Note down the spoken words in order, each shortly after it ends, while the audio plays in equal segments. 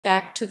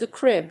Back to the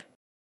Crib.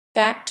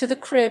 Back to the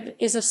Crib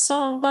is a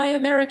song by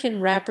American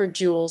rapper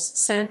Juelz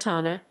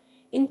Santana,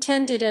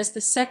 intended as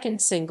the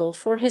second single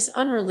for his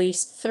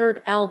unreleased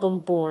third album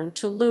Born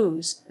to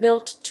Lose,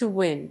 Built to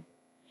Win.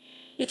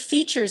 It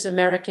features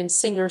American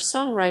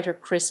singer-songwriter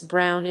Chris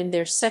Brown in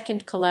their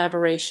second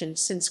collaboration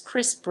since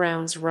Chris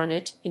Brown's Run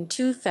It in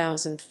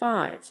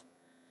 2005.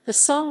 The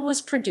song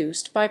was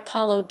produced by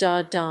Polow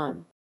Da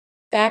Don.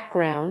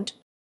 Background: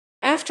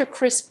 after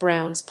Chris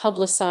Brown's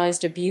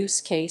publicized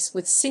abuse case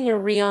with singer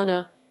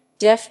Rihanna,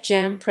 Def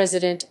Jam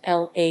president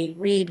L.A.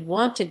 Reid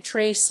wanted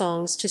Trey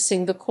Songz to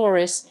sing the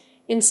chorus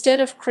instead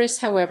of Chris.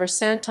 However,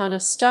 Santana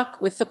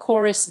stuck with the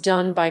chorus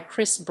done by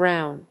Chris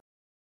Brown.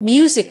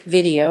 Music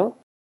video.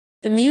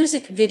 The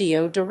music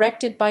video,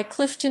 directed by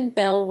Clifton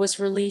Bell, was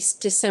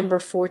released December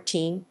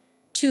 14,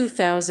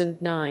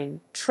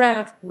 2009.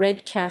 Trav,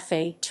 Red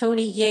Cafe,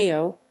 Tony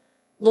Yayo,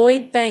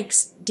 Lloyd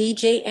Banks,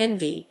 DJ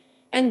Envy,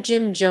 and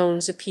Jim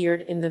Jones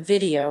appeared in the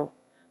video.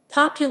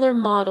 Popular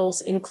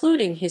models,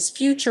 including his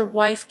future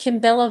wife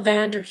Kimbella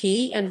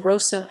Vanderhee and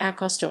Rosa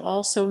Acosta,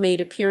 also made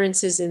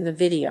appearances in the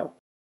video.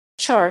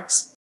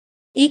 Charts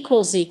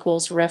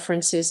 ==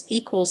 references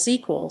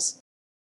 ==